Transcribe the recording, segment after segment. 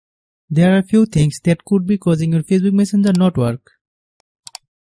There are few things that could be causing your Facebook Messenger not work.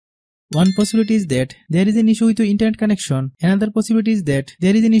 One possibility is that there is an issue with your internet connection. Another possibility is that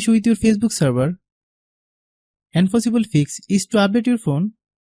there is an issue with your Facebook server. An possible fix is to update your phone.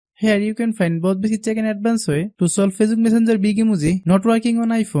 Here you can find both basic check and advanced way to solve Facebook Messenger big emoji not working on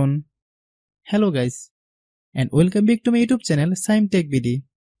iPhone. Hello guys, and welcome back to my YouTube channel Shaem Tech BD.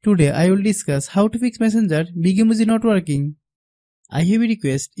 Today I will discuss how to fix Messenger big emoji not working. I have a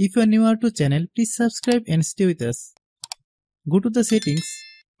request, if you are newer to channel, please subscribe and stay with us. Go to the settings,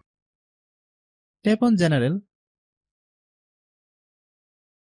 tap on general,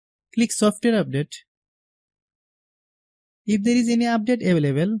 click software update. If there is any update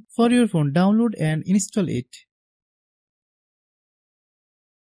available for your phone, download and install it.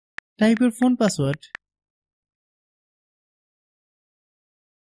 Type your phone password.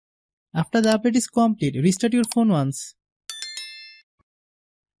 After the update is complete, restart your phone once.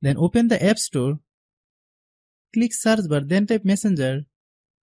 Then open the App Store. Click search bar, then type Messenger.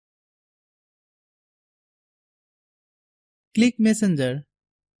 Click Messenger.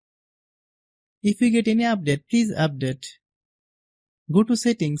 If you get any update, please update. Go to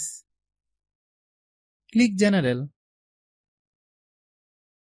settings. Click general.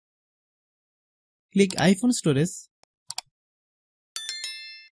 Click iPhone storage.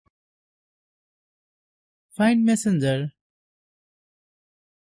 Find Messenger.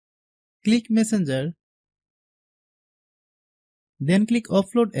 Click Messenger. Then click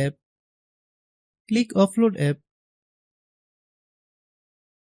Offload app. Click Offload app.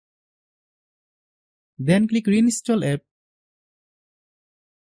 Then click Reinstall app.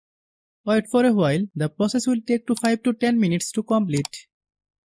 Wait for a while, the process will take 5 to 10 minutes to complete.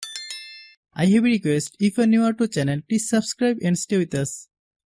 I have a request, if you are newer to channel, please subscribe and stay with us.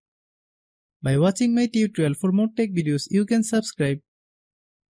 By watching my tutorial for more tech videos, you can subscribe.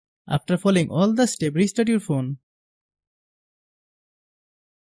 After following all the steps, restart your phone.